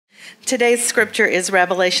Today's scripture is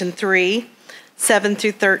Revelation 3, 7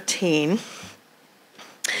 through 13.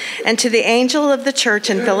 And to the angel of the church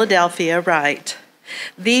in Philadelphia write,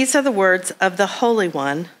 these are the words of the Holy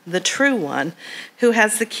One, the true One, who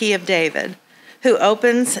has the key of David, who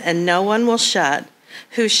opens and no one will shut,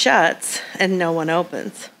 who shuts and no one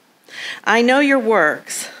opens. I know your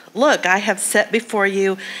works. Look, I have set before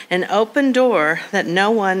you an open door that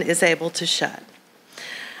no one is able to shut.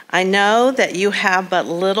 I know that you have but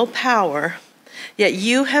little power, yet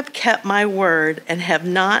you have kept my word and have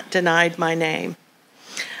not denied my name.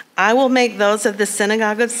 I will make those of the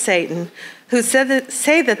synagogue of Satan who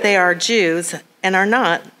say that they are Jews and are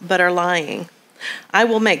not, but are lying. I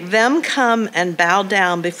will make them come and bow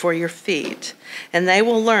down before your feet, and they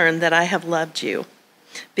will learn that I have loved you.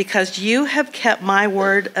 Because you have kept my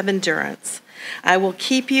word of endurance, I will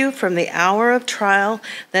keep you from the hour of trial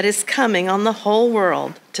that is coming on the whole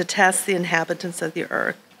world to test the inhabitants of the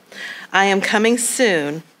earth. I am coming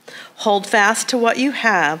soon. Hold fast to what you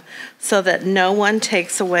have so that no one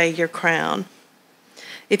takes away your crown.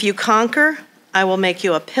 If you conquer, I will make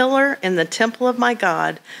you a pillar in the temple of my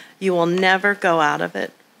God. You will never go out of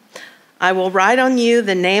it. I will write on you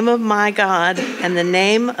the name of my God and the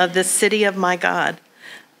name of the city of my God,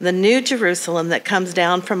 the new Jerusalem that comes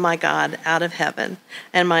down from my God out of heaven,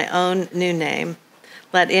 and my own new name.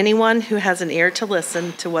 Let anyone who has an ear to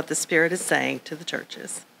listen to what the Spirit is saying to the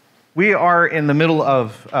churches. We are in the middle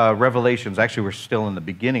of Revelations. Actually, we're still in the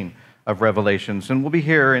beginning of Revelations, and we'll be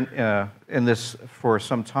here in this for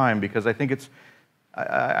some time because I think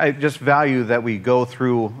I just value that we go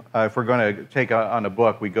through, if we're going to take on a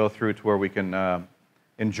book, we go through to where we can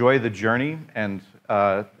enjoy the journey and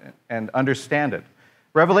understand it.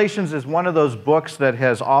 Revelations is one of those books that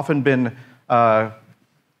has often been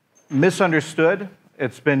misunderstood.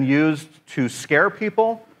 It's been used to scare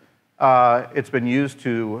people. It's been used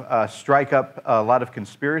to strike up a lot of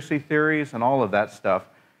conspiracy theories and all of that stuff.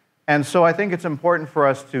 And so I think it's important for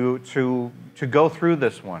us to go through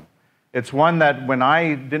this one. It's one that when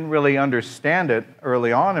I didn't really understand it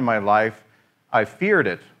early on in my life, I feared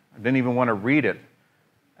it. I didn't even want to read it.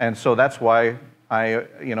 And so that's why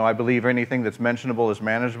I believe anything that's mentionable is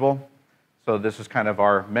manageable. So this is kind of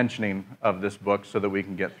our mentioning of this book so that we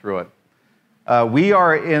can get through it. We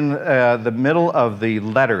are in the middle of the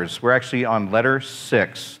letters. We're actually on letter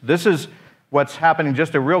 6. This is what's happening.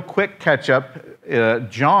 Just a real quick catch-up.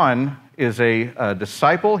 John is a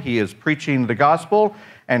disciple. He is preaching the gospel,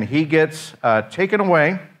 and he gets taken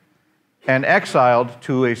away and exiled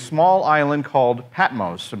to a small island called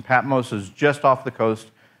Patmos. And Patmos is just off the coast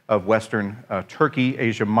of western Turkey,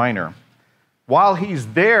 Asia Minor. While he's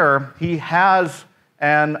there, he has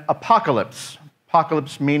an apocalypse.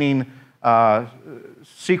 Apocalypse meaning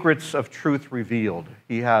secrets of truth revealed.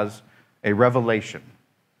 He has a revelation.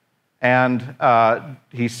 And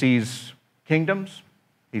he sees kingdoms.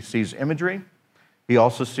 He sees imagery. He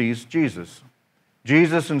also sees Jesus.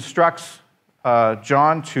 Jesus instructs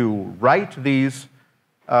John to write this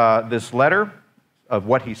letter of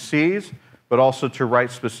what he sees, but also to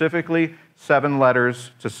write specifically 7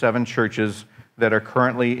 letters to 7 churches that are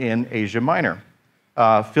currently in Asia Minor.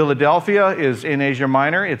 Philadelphia is in Asia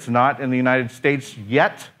Minor. It's not in the United States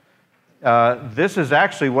yet. This is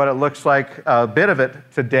actually what it looks like, a bit of it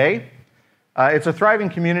today. It's a thriving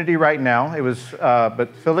community right now.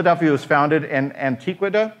 But Philadelphia was founded in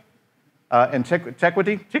Antiquity.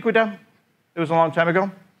 It was a long time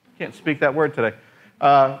ago. Can't speak that word today.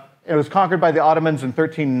 It was conquered by the Ottomans in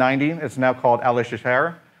 1390. It's now called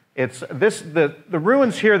Al-Shahar. The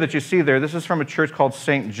ruins here that you see there, this is from a church called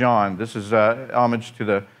St. John. This is homage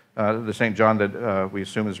to the St. John that we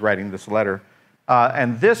assume is writing this letter.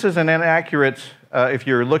 And this is an inaccurate, if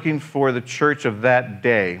you're looking for the church of that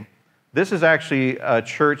day, this is actually a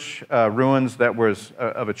church ruins that was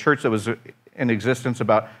of a church that was in existence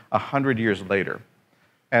about 100 years later.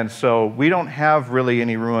 And so we don't have really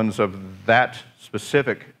any ruins of that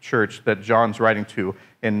specific church that John's writing to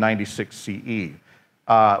in 96 CE.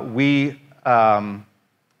 We'll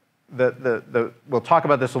talk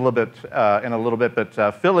about this a little bit in a little bit,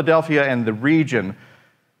 but Philadelphia and the region,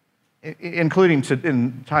 including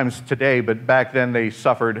in times today, but back then they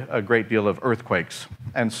suffered a great deal of earthquakes.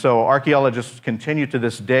 And so archaeologists continue to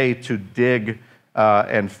this day to dig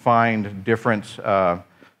and find different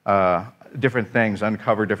things,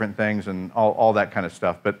 uncover different things, and all that kind of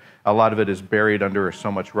stuff. But a lot of it is buried under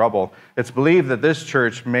so much rubble. It's believed that this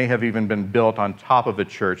church may have even been built on top of a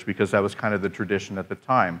church because that was kind of the tradition at the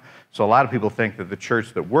time. So a lot of people think that the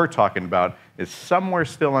church that we're talking about is somewhere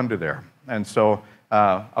still under there. And so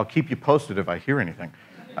I'll keep you posted if I hear anything.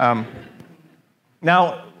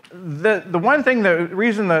 Now, the one thing, the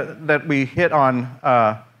reason that we hit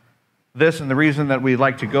on this and the reason that we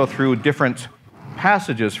like to go through different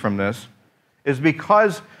passages from this is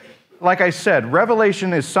because, like I said,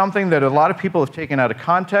 Revelation is something that a lot of people have taken out of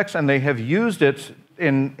context, and they have used it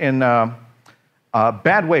in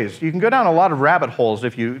bad ways. You can go down a lot of rabbit holes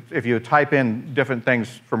if you type in different things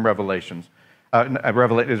from Revelations.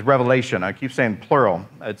 Is revelation. I keep saying plural.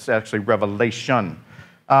 It's actually revelation.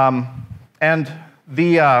 And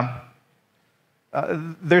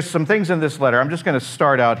there's some things in this letter. I'm just going to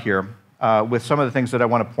start out here with some of the things that I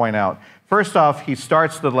want to point out. First off, he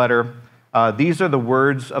starts the letter, these are the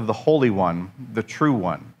words of the Holy One, the true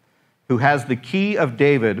one, who has the key of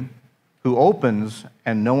David, who opens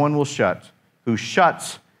and no one will shut, who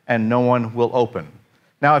shuts and no one will open.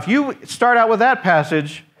 Now, if you start out with that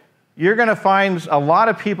passage, you're going to find a lot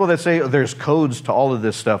of people that say, oh, there's codes to all of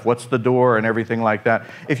this stuff. What's the door and everything like that.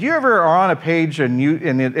 If you ever are on a page and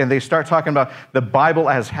they start talking about the Bible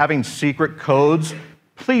as having secret codes,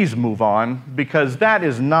 please move on, because that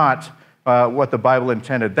is not what the Bible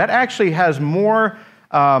intended. That actually has more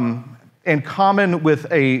in common with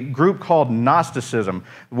a group called Gnosticism,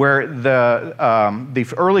 where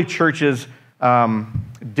the early churches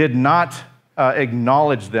did not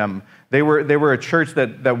acknowledge them. They were a church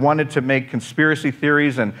that wanted to make conspiracy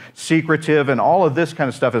theories and secretive and all of this kind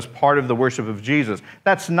of stuff as part of the worship of Jesus.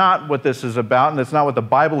 That's not what this is about, and that's not what the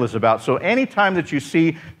Bible is about. So anytime that you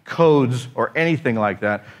see codes or anything like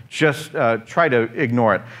that, just try to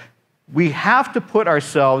ignore it. We have to put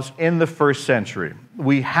ourselves in the first century.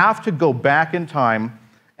 We have to go back in time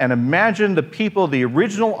and imagine the people, the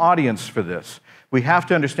original audience for this. We have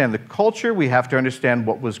to understand the culture. We have to understand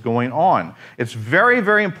what was going on. It's very,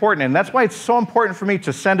 very important, and that's why it's so important for me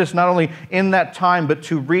to send us not only in that time, but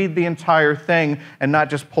to read the entire thing and not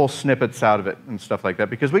just pull snippets out of it and stuff like that,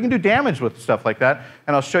 because we can do damage with stuff like that,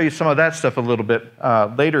 and I'll show you some of that stuff a little bit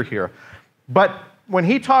later here. But when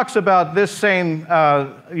he talks about this saying,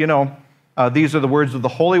 these are the words of the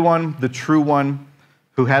Holy One, the true one,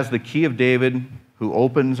 who has the key of David, who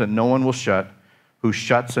opens and no one will shut, who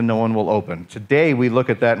shuts and no one will open. Today we look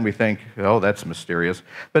at that and we think, oh, that's mysterious.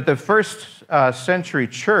 But the first century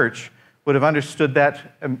church would have understood that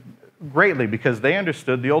greatly, because they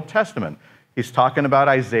understood the Old Testament. He's talking about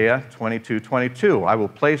Isaiah 22:22. I will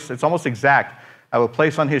place, it's almost exact, I will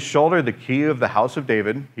place on his shoulder the key of the house of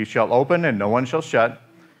David. He shall open and no one shall shut.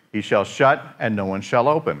 He shall shut and no one shall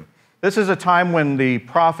open. This is a time when the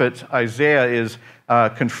prophet Isaiah is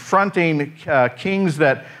confronting kings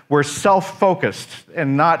that were self-focused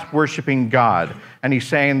and not worshiping God. And he's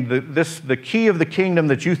saying the key of the kingdom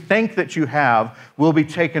that you think that you have will be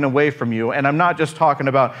taken away from you. And I'm not just talking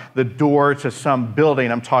about the door to some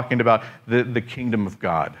building. I'm talking about the kingdom of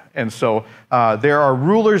God. And so there are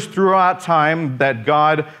rulers throughout time that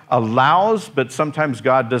God allows, but sometimes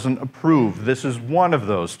God doesn't approve. This is one of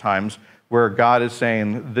those times where God is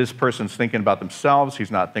saying, this person's thinking about themselves,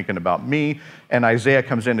 he's not thinking about me, and Isaiah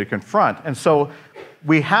comes in to confront. And so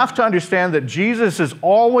we have to understand that Jesus is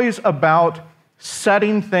always about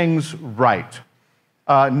setting things right.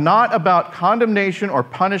 Not about condemnation or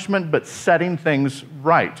punishment, but setting things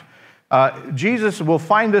right. Jesus will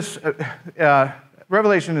find this,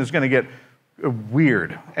 Revelation is going to get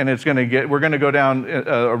weird, and we're going to go down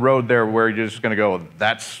a road there where you're just going to go,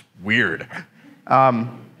 that's weird.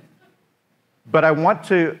 But I want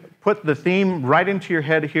to put the theme right into your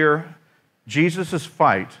head here. Jesus'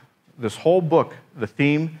 fight, this whole book, the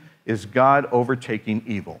theme is God overtaking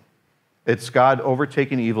evil. It's God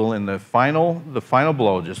overtaking evil in the final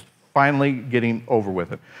blow, just finally getting over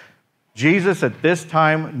with it. Jesus at this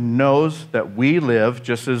time knows that we live,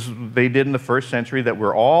 just as they did in the first century, that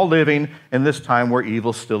we're all living in this time where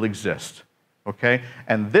evil still exists. Okay?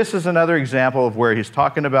 And this is another example of where he's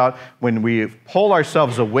talking about when we pull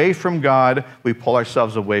ourselves away from God, we pull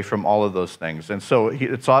ourselves away from all of those things. And so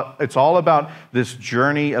it's all about this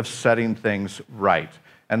journey of setting things right.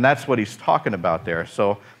 And that's what he's talking about there.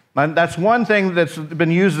 So that's one thing that's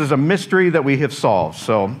been used as a mystery that we have solved.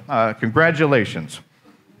 So congratulations.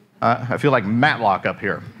 I feel like Matlock up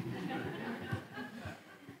here.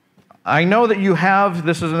 I know that you have,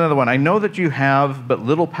 this is another one, I know that you have but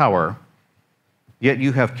little power, yet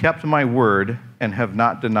you have kept my word and have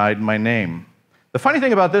not denied my name. The funny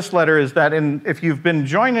thing about this letter is that if you've been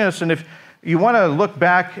joining us and if you want to look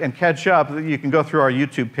back and catch up, you can go through our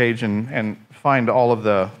YouTube page and find all of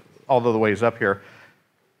the ways up here.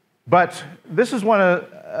 But this is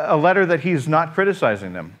a letter that he's not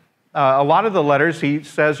criticizing them. A lot of the letters, he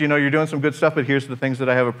says, you're doing some good stuff, but here's the things that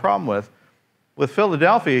I have a problem with. With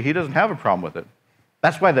Philadelphia, he doesn't have a problem with it.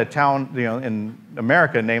 That's why the town, in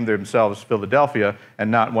America named themselves Philadelphia and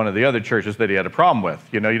not one of the other churches that he had a problem with.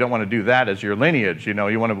 You don't want to do that as your lineage. You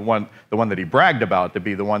want the one that he bragged about to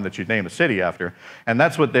be the one that you name a city after. And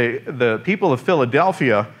that's what the people of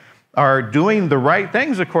Philadelphia are doing the right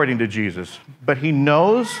things according to Jesus. But he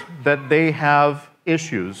knows that they have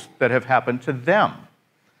issues that have happened to them.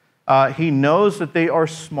 He knows that they are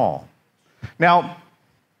small. Now,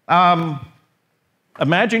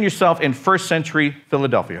 imagine yourself in first century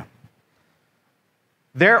Philadelphia.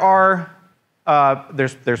 There's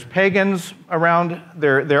pagans around.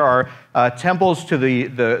 There are temples to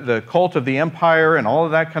the cult of the empire and all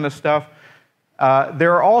of that kind of stuff.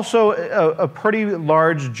 There are also a pretty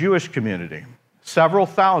large Jewish community, several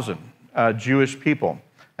thousand Jewish people.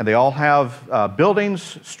 And they all have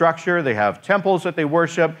buildings, structure. They have temples that they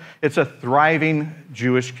worship. It's a thriving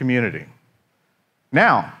Jewish community.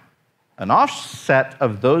 Now, an offset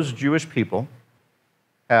of those Jewish people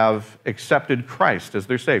have accepted Christ as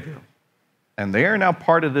their Savior. And they are now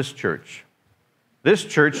part of this church. This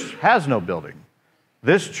church has no building.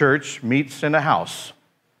 This church meets in a house.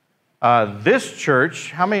 This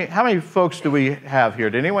church, how many folks do we have here?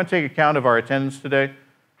 Did anyone take account of our attendance today?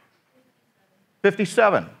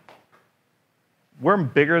 57. We're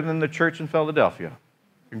bigger than the church in Philadelphia.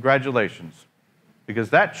 Congratulations. Because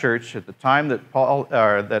that church, at the time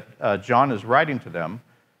that John is writing to them,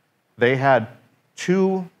 they had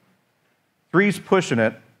 2, 3's pushing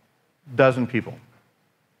it, dozen people.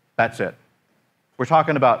 That's it. We're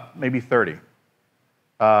talking about maybe 30.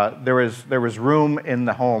 There was room in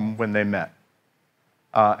the home when they met.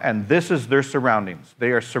 And this is their surroundings.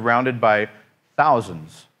 They are surrounded by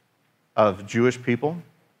thousands of Jewish people.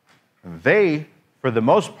 They, for the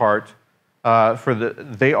most part,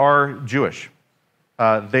 they are Jewish.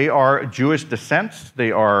 They are Jewish descent.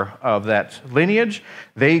 They are of that lineage.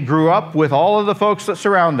 They grew up with all of the folks that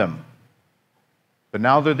surround them. But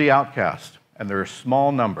now they're the outcast, and they're a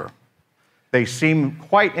small number. They seem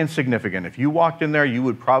quite insignificant. If you walked in there, you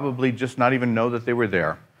would probably just not even know that they were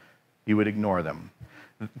there. You would ignore them,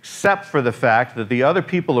 except for the fact that the other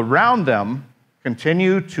people around them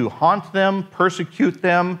continue to haunt them, persecute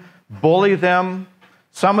them, bully them.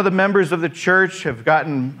 Some of the members of the church have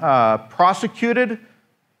gotten prosecuted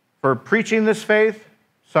for preaching this faith.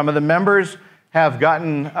 Some of the members have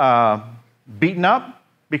gotten beaten up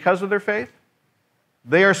because of their faith.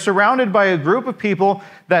 They are surrounded by a group of people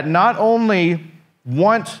that not only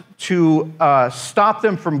want to stop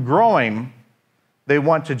them from growing, they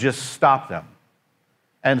want to just stop them.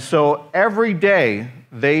 And so every day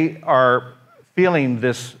they are feeling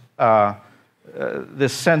this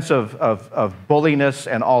sense of bulliness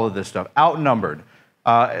and all of this stuff, outnumbered.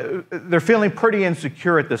 They're feeling pretty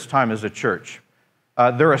insecure at this time as a church.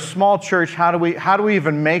 They're a small church. How do we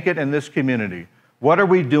even make it in this community? What are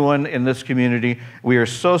we doing in this community? We are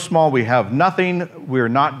so small. We have nothing. We're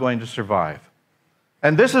not going to survive.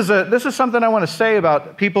 And this is something I want to say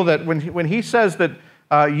about people that when he says that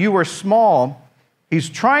you were small, he's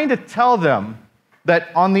trying to tell them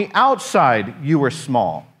that on the outside you were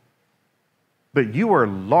small, but you are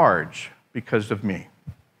large because of me.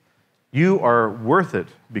 You are worth it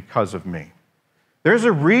because of me. There's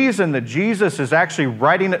a reason that Jesus is actually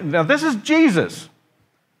writing. Now, this is Jesus,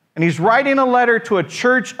 and he's writing a letter to a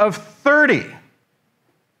church of 30.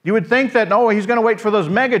 You would think that, no, he's going to wait for those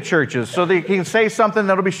mega churches so that he can say something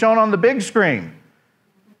that'll be shown on the big screen.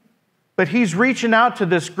 But he's reaching out to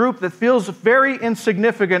this group that feels very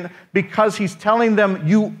insignificant because he's telling them,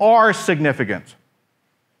 you are significant.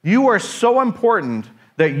 You are so important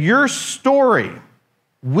that your story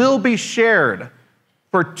will be shared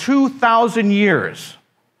for 2,000 years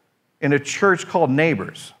in a church called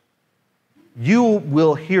Neighbors. You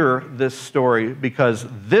will hear this story because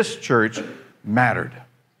this church mattered.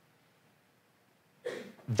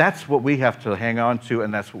 That's what we have to hang on to,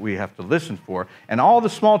 and that's what we have to listen for. And all the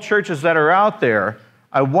small churches that are out there,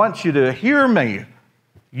 I want you to hear me.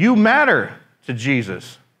 You matter to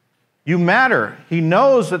Jesus. You matter. He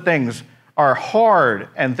knows that things are hard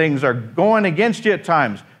and things are going against you at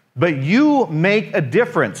times, but you make a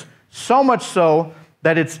difference, so much so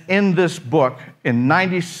that it's in this book in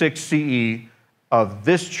 96 CE of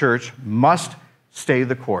this church must stay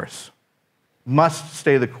the course. Must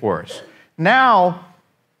stay the course. Now,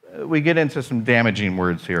 we get into some damaging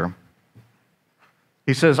words here.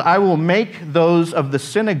 He says, I will make those of the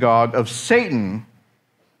synagogue of Satan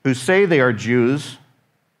who say they are Jews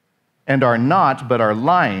and are not, but are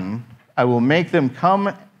lying. I will make them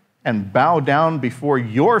come and bow down before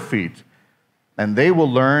your feet, and they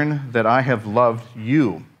will learn that I have loved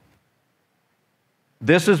you.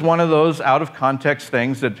 This is one of those out-of-context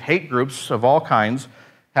things that hate groups of all kinds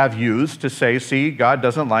have used to say, see, God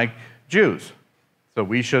doesn't like Jews, so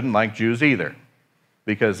we shouldn't like Jews either,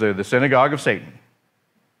 because they're the synagogue of Satan.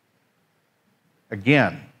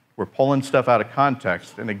 Again, we're pulling stuff out of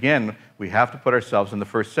context, and again, we have to put ourselves in the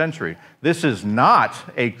first century. This is not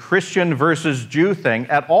a Christian versus Jew thing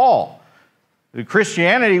at all.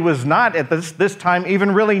 Christianity was not at this time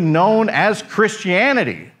even really known as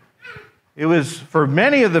Christianity. It was, for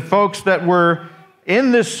many of the folks that were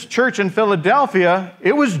in this church in Philadelphia,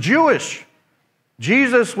 it was Jewish.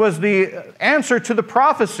 Jesus was the answer to the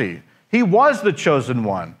prophecy. He was the chosen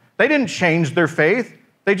one. They didn't change their faith.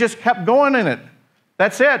 They just kept going in it.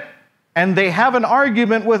 That's it. And they have an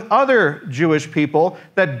argument with other Jewish people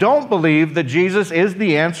that don't believe that Jesus is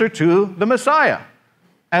the answer to the Messiah.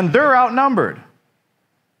 And they're outnumbered.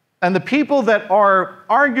 And the people that are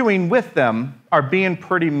arguing with them are being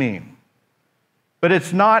pretty mean. But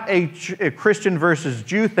it's not a Christian versus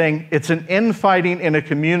Jew thing. It's an infighting in a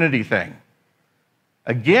community thing.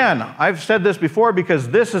 Again, I've said this before because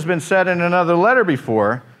this has been said in another letter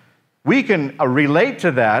before. We can relate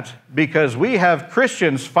to that because we have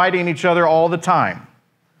Christians fighting each other all the time.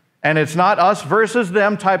 And it's not us versus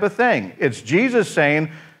them type of thing. It's Jesus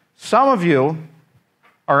saying, some of you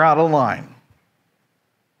are out of line.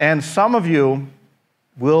 And some of you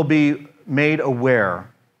will be made aware.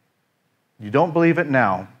 You don't believe it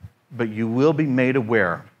now, but you will be made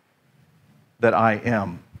aware that I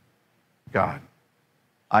am God.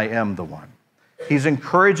 I am the one. He's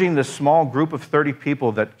encouraging this small group of 30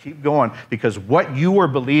 people that keep going because what you are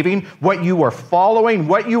believing, what you are following,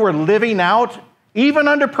 what you are living out, even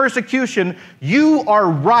under persecution, you are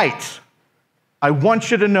right. I want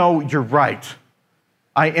you to know you're right.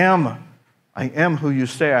 I am who you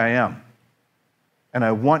say I am. And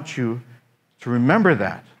I want you to remember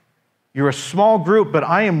that. You're a small group, but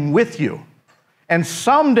I am with you. And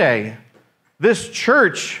someday, this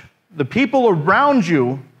church, the people around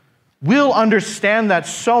you, will understand that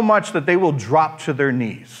so much that they will drop to their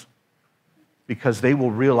knees because they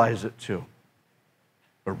will realize it too.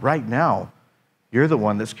 But right now, you're the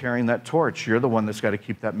one that's carrying that torch. You're the one that's got to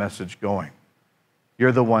keep that message going.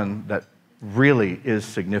 You're the one that really is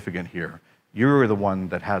significant here. You're the one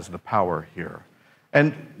that has the power here.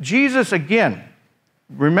 And Jesus, again,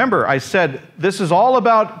 remember, I said this is all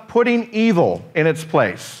about putting evil in its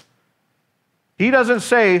place. He doesn't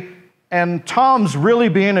say, and Tom's really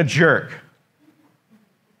being a jerk.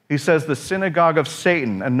 He says the synagogue of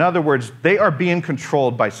Satan. In other words, they are being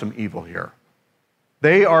controlled by some evil here.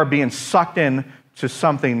 They are being sucked in to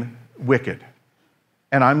something wicked.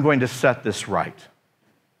 And I'm going to set this right.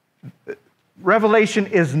 Revelation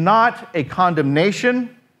is not a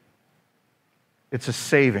condemnation. It's a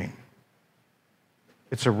saving.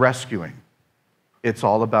 It's a rescuing. It's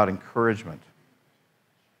all about encouragement.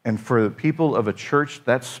 And for the people of a church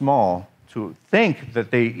that small to think that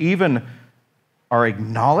they even are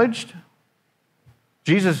acknowledged,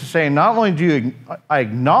 Jesus is saying, not only do I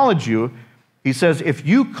acknowledge you, he says, if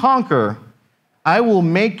you conquer, I will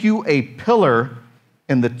make you a pillar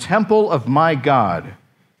in the temple of my God.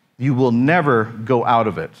 You will never go out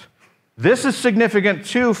of it. This is significant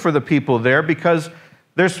too for the people there because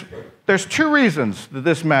there's two reasons that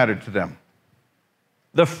this mattered to them.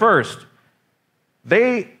 The first,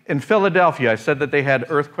 in Philadelphia, I said that they had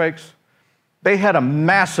earthquakes. They had a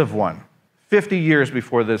massive one 50 years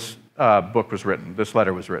before this book was written, this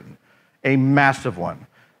letter was written. A massive one.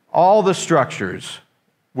 All the structures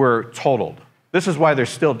were totaled. This is why they're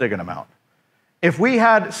still digging them out. If we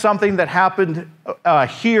had something that happened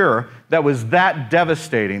here that was that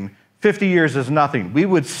devastating, 50 years is nothing. We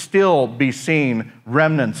would still be seeing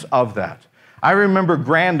remnants of that. I remember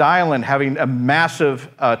Grand Island having a massive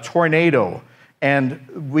tornado,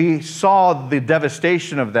 and we saw the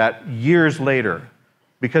devastation of that years later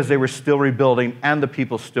because they were still rebuilding and the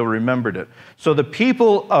people still remembered it. So the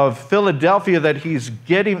people of Philadelphia that he's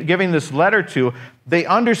giving this letter to, they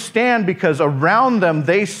understand because around them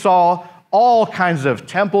they saw all kinds of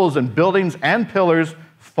temples and buildings and pillars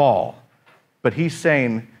fall. But he's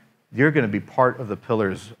saying, you're going to be part of the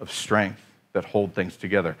pillars of strength that hold things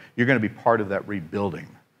together. You're going to be part of that rebuilding.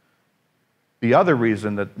 The other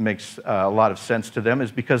reason that makes a lot of sense to them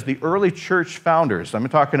is because the early church founders, I'm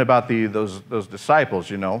talking about those disciples,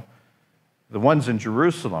 the ones in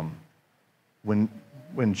Jerusalem, when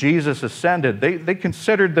Jesus ascended, they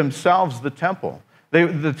considered themselves the temple.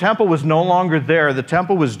 The temple was no longer there. The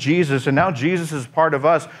temple was Jesus, and now Jesus is part of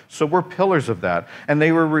us, so we're pillars of that. And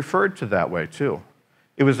they were referred to that way, too.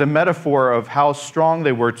 It was a metaphor of how strong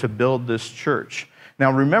they were to build this church.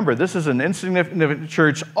 Now remember, this is an insignificant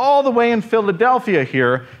church all the way in Philadelphia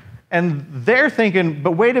here, and they're thinking,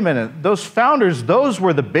 but wait a minute, those founders, those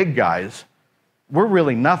were the big guys. We're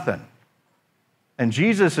really nothing. And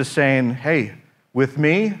Jesus is saying, hey, with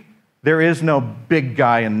me, there is no big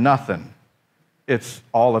guy and nothing. It's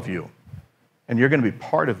all of you. And you're going to be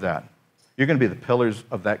part of that. You're going to be the pillars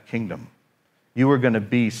of that kingdom. You are going to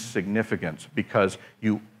be significant because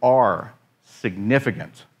you are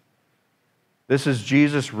significant. This is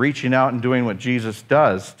Jesus reaching out and doing what Jesus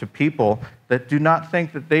does to people that do not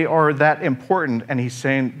think that they are that important, and he's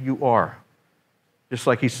saying, you are. Just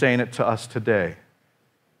like he's saying it to us today.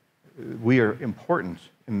 We are important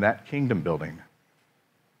in that kingdom building.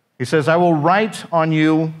 He says, I will write on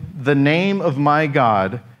you the name of my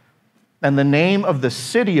God and the name of the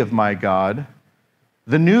city of my God,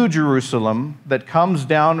 the new Jerusalem that comes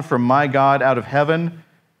down from my God out of heaven,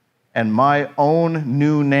 and my own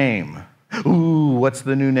new name. Ooh, what's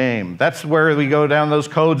the new name? That's where we go down those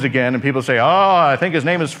codes again, and people say, oh, I think his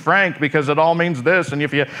name is Frank because it all means this, and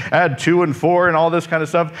if you add 2 and 4 and all this kind of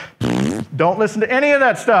stuff, don't listen to any of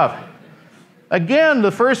that stuff. Again,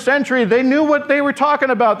 the first century, they knew what they were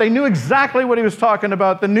talking about. They knew exactly what he was talking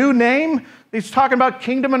about. The new name, he's talking about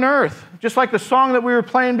kingdom and earth, just like the song that we were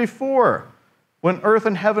playing before. When earth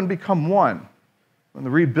and heaven become one, when the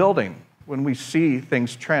rebuilding, when we see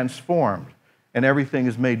things transformed and everything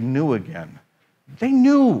is made new again. They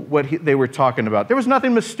knew what they were talking about. There was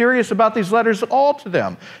nothing mysterious about these letters at all to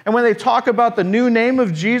them. And when they talk about the new name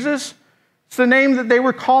of Jesus, it's the name that they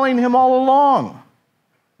were calling him all along,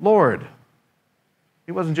 Lord.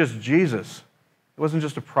 He wasn't just Jesus. He wasn't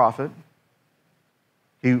just a prophet.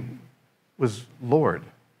 He was Lord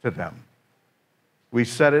to them. We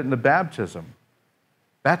said it in the baptism.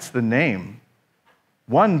 That's the name.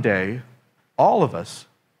 One day, all of us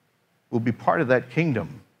will be part of that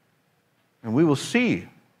kingdom, and we will see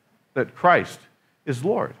that Christ is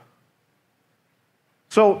Lord.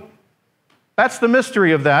 So that's the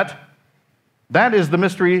mystery of that. That is the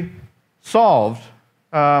mystery solved.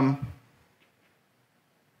 But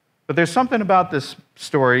there's something about this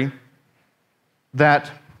story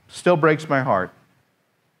that still breaks my heart.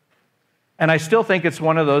 And I still think it's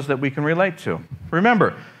one of those that we can relate to.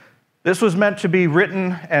 Remember, this was meant to be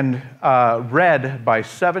written and read by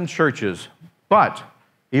 7 churches, but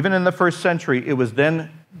even in the first century, it was then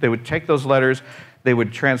they would take those letters, they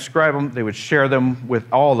would transcribe them, they would share them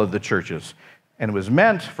with all of the churches. And it was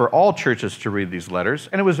meant for all churches to read these letters,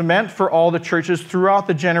 and it was meant for all the churches throughout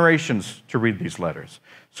the generations to read these letters.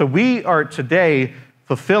 So we are today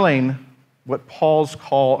fulfilling what Paul's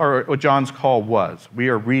call, or what John's call was. We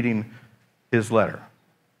are reading his letter.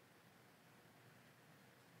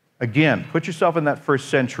 Again, put yourself in that first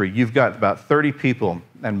century. You've got about 30 people,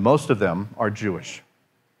 and most of them are Jewish.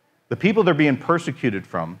 The people they're being persecuted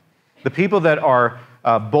from, the people that are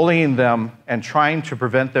bullying them and trying to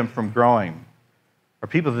prevent them from growing, are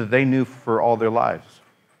people that they knew for all their lives.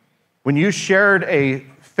 When you shared a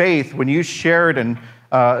faith, when you shared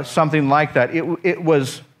something like that, it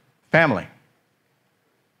was family.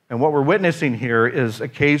 And what we're witnessing here is a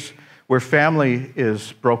case where family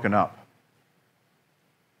is broken up.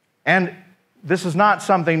 And this is not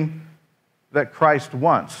something that Christ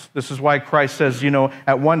wants. This is why Christ says,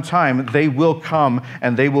 at one time they will come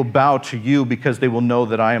and they will bow to you because they will know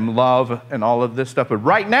that I am love and all of this stuff. But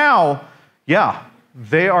right now,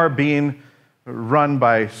 they are being run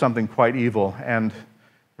by something quite evil. And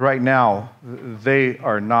right now, they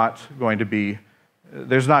are not going to be,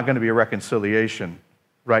 there's not going to be a reconciliation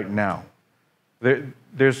right now.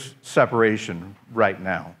 There's separation right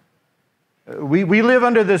now. We live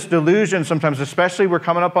under this delusion sometimes, especially we're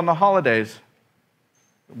coming up on the holidays.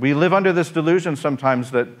 We live under this delusion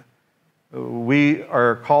sometimes that we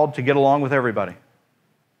are called to get along with everybody.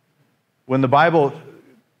 When the Bible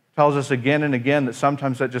tells us again and again that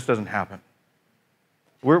sometimes that just doesn't happen.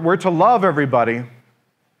 We're to love everybody.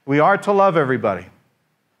 We are to love everybody.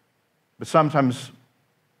 But sometimes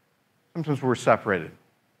we're separated.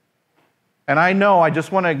 And I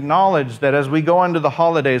just want to acknowledge that as we go into the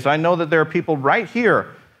holidays, I know that there are people right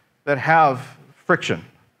here that have friction.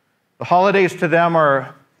 The holidays to them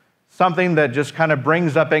are something that just kind of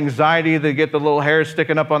brings up anxiety. They get the little hair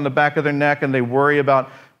sticking up on the back of their neck and they worry about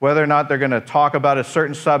whether or not they're going to talk about a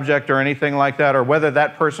certain subject or anything like that, or whether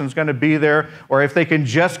that person's going to be there, or if they can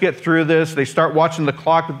just get through this. They start watching the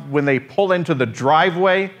clock when they pull into the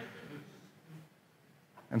driveway.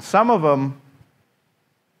 And some of them,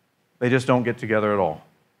 they just don't get together at all.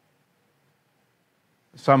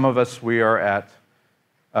 Some of us, we are at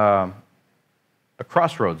a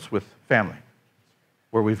crossroads with family,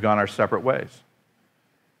 where we've gone our separate ways.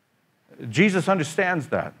 Jesus understands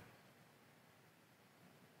that.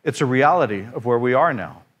 It's a reality of where we are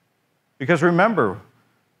now. Because remember,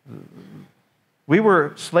 we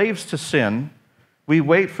were slaves to sin. We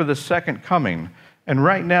wait for the second coming. And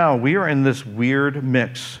right now, we are in this weird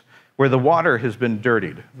mix where the water has been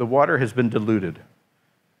dirtied. The water has been diluted.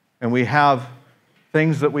 And we have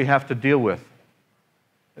things that we have to deal with.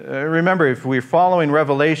 Remember, if we're following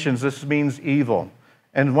Revelations, this means evil.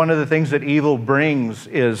 And one of the things that evil brings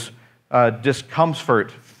is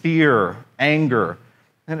discomfort, fear, anger,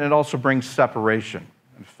 and it also brings separation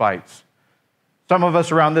and fights. Some of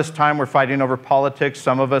us around this time, we're fighting over politics.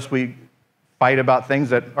 Some of us, we fight about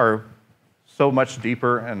things that are so much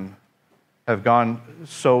deeper and have gone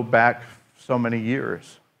so back so many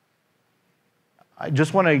years. I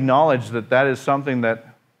just want to acknowledge that that is something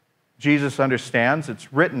that Jesus understands.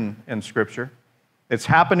 It's written in Scripture. It's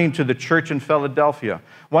happening to the church in Philadelphia.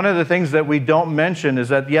 One of the things that we don't mention is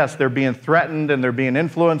that, yes, they're being threatened and they're being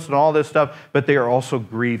influenced and all this stuff, but they are also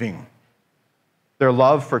grieving. Their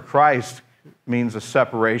love for Christ means a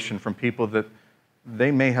separation from people that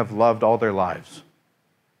they may have loved all their lives.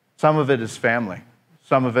 Some of it is family.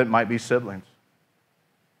 Some of it might be siblings.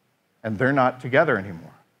 And they're not together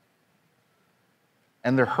anymore.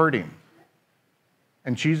 And they're hurting.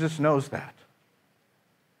 And Jesus knows that.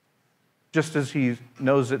 Just as he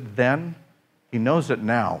knows it then, he knows it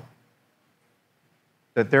now.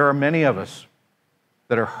 That there are many of us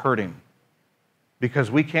that are hurting because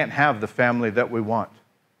we can't have the family that we want.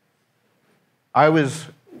 I was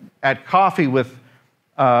at coffee with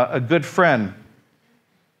a good friend.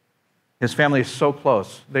 His family is so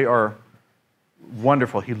close. They are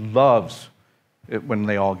wonderful. He loves it when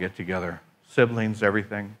they all get together. Siblings,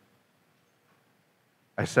 everything.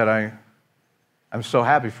 I said, I'm so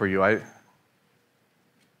happy for you. I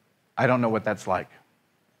don't know what that's like.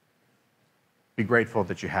 Be grateful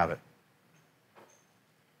that you have it.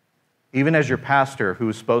 Even as your pastor, who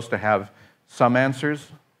is supposed to have some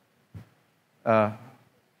answers, I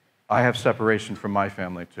have separation from my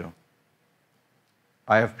family too.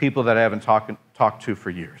 I have people that I haven't talked to for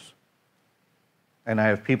years. And I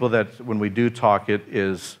have people that when we do talk,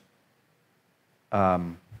 it's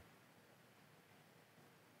not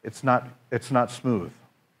smooth.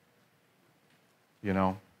 You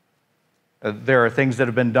know? There are things that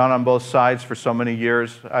have been done on both sides for so many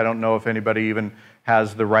years. I don't know if anybody even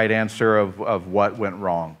has the right answer of what went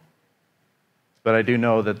wrong. But I do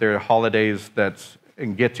know that there are holidays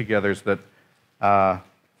and get-togethers that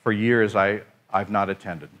for years I've not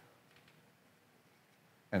attended.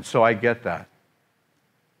 And so I get that.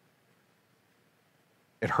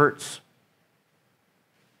 It hurts.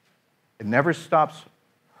 It never stops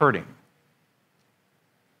hurting.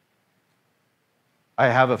 I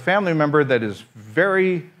have a family member that is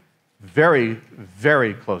very, very,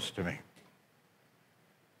 very close to me,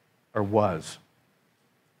 or was.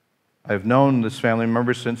 I've known this family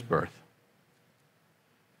member since birth.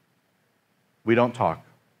 We don't talk.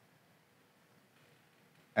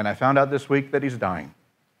 And I found out this week that he's dying.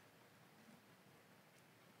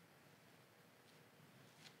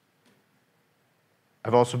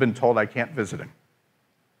 I've also been told I can't visit him.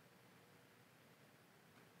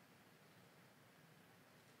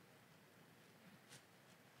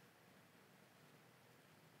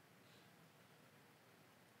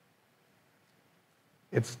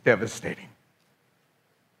 It's devastating.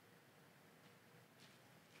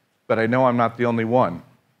 But I know I'm not the only one.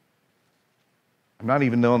 I'm not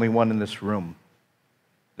even the only one in this room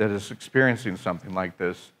that is experiencing something like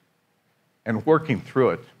this and working through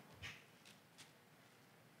it.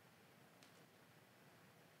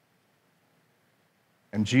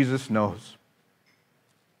 And Jesus knows.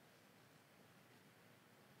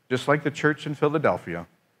 Just like the church in Philadelphia,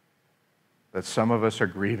 that some of us are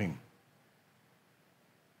grieving.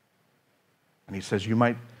 And he says, you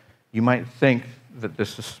might think that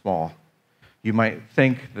this is small. You might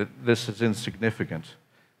think that this is insignificant,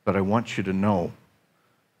 but I want you to know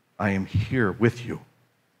I am here with you.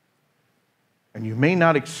 And you may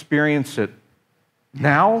not experience it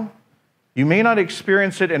now. You may not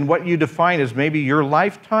experience it in what you define as maybe your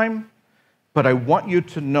lifetime, but I want you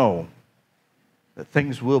to know that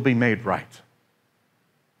things will be made right.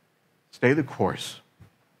 Stay the course.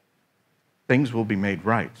 Things will be made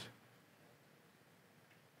right.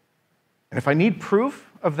 And if I need proof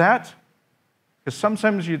of that, because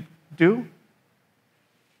sometimes you do,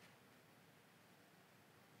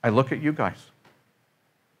 I look at you guys.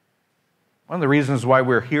 One of the reasons why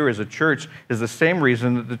we're here as a church is the same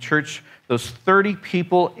reason that the church, those 30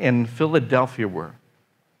 people in Philadelphia were.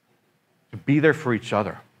 To be there for each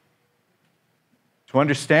other. To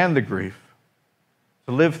understand the grief.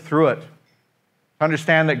 to live through it, to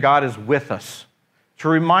understand that God is with us, to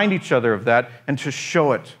remind each other of that, and to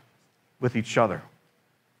show it with each other.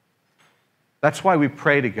 That's why we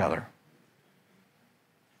pray together.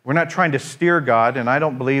 We're not trying to steer God, and I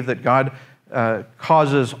don't believe that God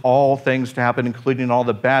causes all things to happen, including all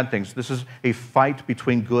the bad things. This is a fight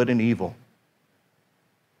between good and evil.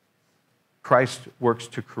 Christ works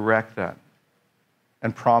to correct that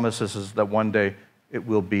and promises us that one day it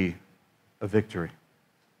will be a victory.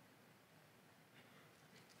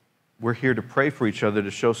 We're here to pray for each other, to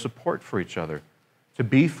show support for each other, to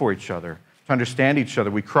be for each other, to understand each other.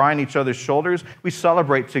 We cry on each other's shoulders. We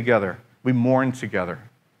celebrate together. We mourn together.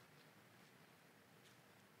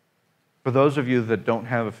 For those of you that don't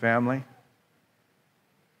have a family,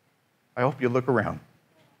 I hope you look around.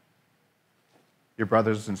 Your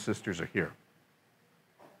brothers and sisters are here.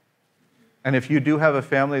 And if you do have a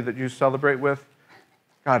family that you celebrate with,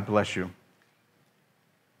 God bless you.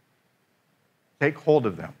 Take hold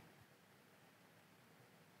of them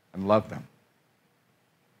and love them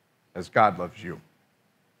as God loves you.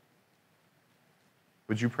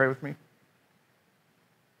 Would you pray with me?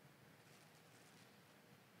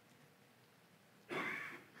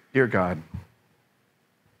 Dear God,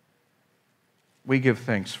 we give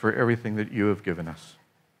thanks for everything that you have given us.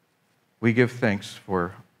 We give thanks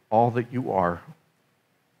for all that you are.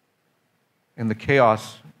 In the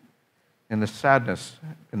chaos, in the sadness,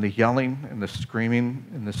 in the yelling, in the screaming,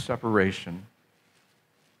 in the separation,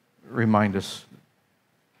 remind us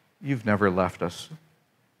you've never left us.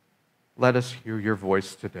 Let us hear your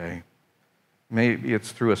voice today. Maybe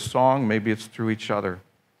it's through a song, maybe it's through each other.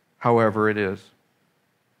 However it is,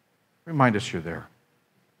 remind us you're there.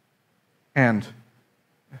 And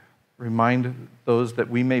remind those that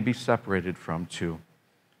we may be separated from too,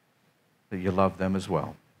 that you love them as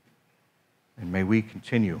well. And may we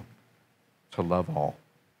continue to love all.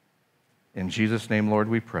 In Jesus' name, Lord,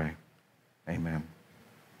 we pray. Amen.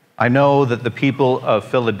 I know that the people of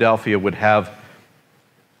Philadelphia would have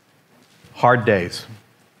hard days.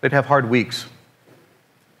 They'd have hard weeks.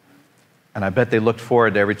 And I bet they looked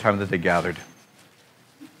forward to every time that they gathered.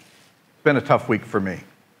 It's been a tough week for me,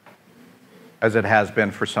 as it has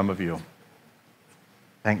been for some of you.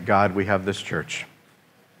 Thank God we have this church.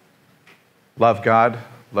 Love God,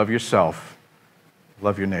 love yourself,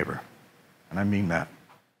 love your neighbor. And I mean that.